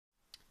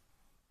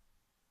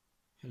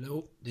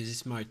Hello, this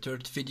is my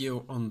third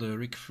video on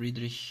the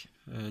Friedrich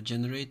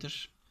generator.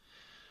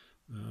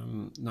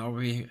 Now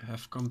we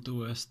have come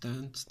to a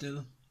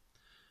standstill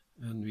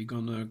and we're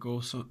gonna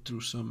go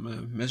through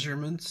some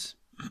measurements.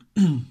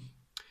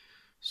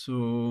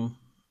 So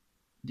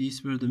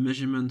these were the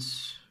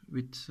measurements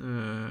with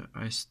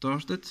I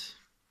started,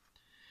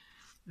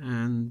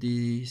 and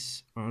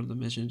these are the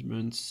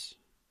measurements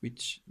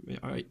which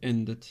I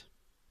ended.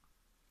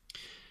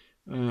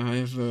 I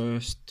have a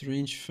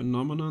strange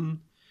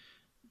phenomenon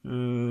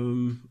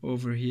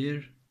over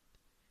here.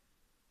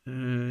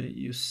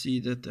 You see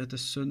that at a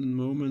certain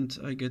moment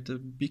I get a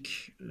big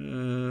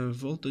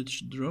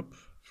voltage drop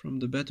from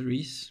the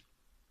batteries,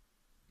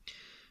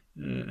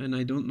 and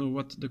I don't know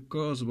what the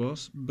cause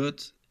was,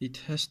 but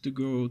it has to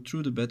go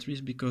through the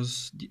batteries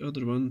because the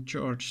other one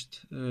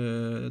charged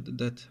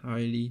that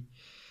highly.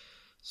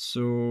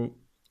 So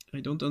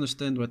I don't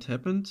understand what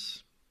happened,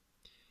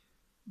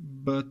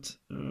 but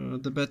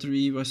the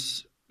battery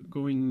was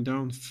going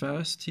down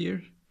fast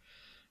here.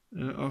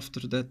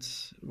 After that,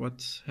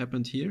 what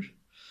happened here?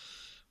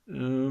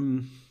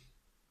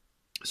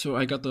 So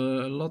I got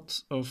a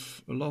lot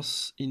of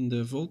loss in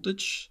the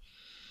voltage,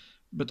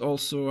 but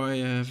also I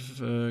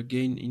have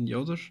gain in the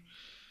other.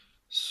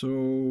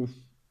 So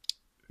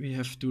we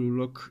have to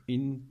look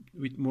in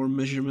with more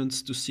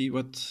measurements to see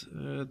what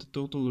the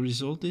total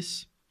result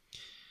is.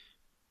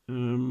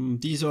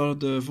 These are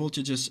the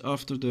voltages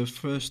after the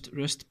first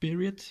rest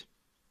period.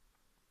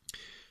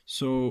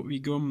 So we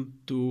go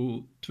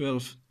to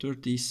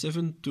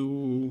 1237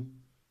 to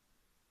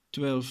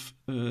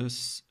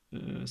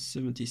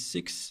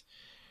 1276.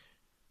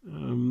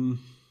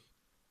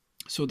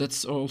 So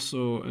that's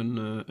also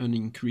an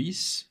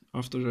increase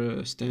after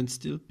a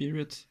standstill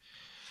period.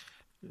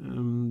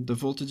 The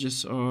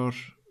voltages are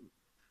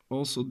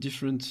also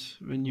different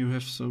when you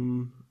have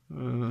some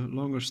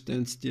longer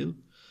standstill.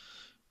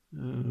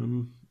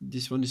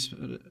 This one is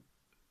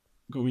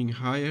going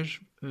higher.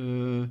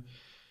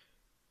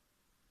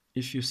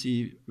 If you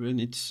see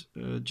when it's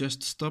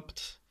just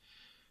stopped.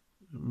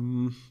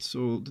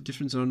 So the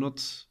differences are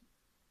not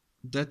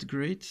that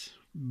great,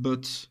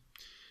 but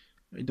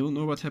I don't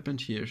know what happened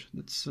here.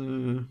 That's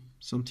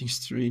something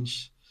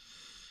strange.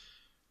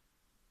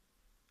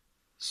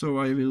 So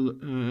I will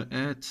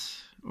add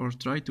or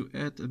try to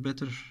add a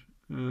better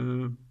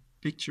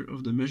picture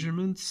of the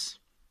measurements,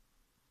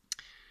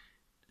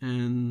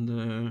 and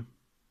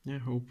I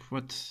hope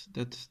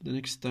that the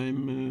next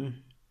time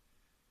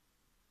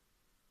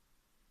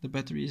the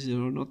batteries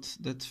are not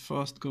that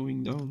fast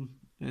going down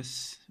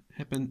as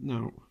happened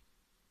now.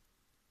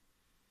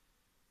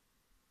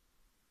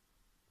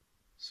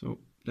 So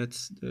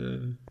that's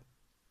the,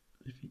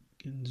 if you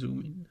can zoom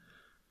in.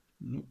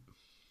 No.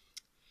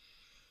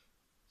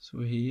 So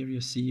here you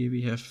see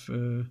we have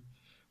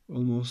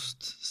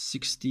almost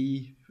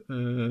 60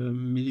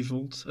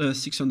 millivolts,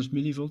 600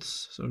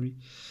 millivolts, sorry,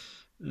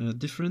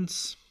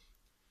 difference.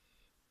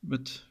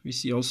 But we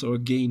see also a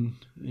gain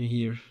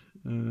here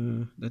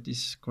that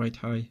is quite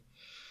high.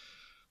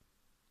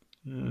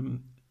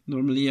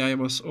 Normally I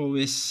was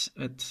always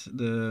in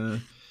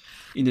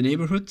the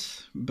neighborhood,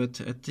 but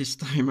at this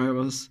time I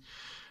was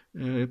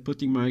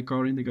putting my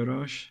car in the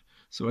garage,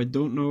 so I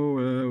don't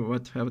know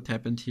what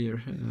happened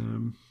here.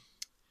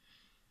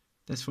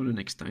 That's for the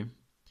next time.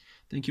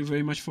 Thank you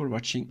very much for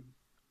watching.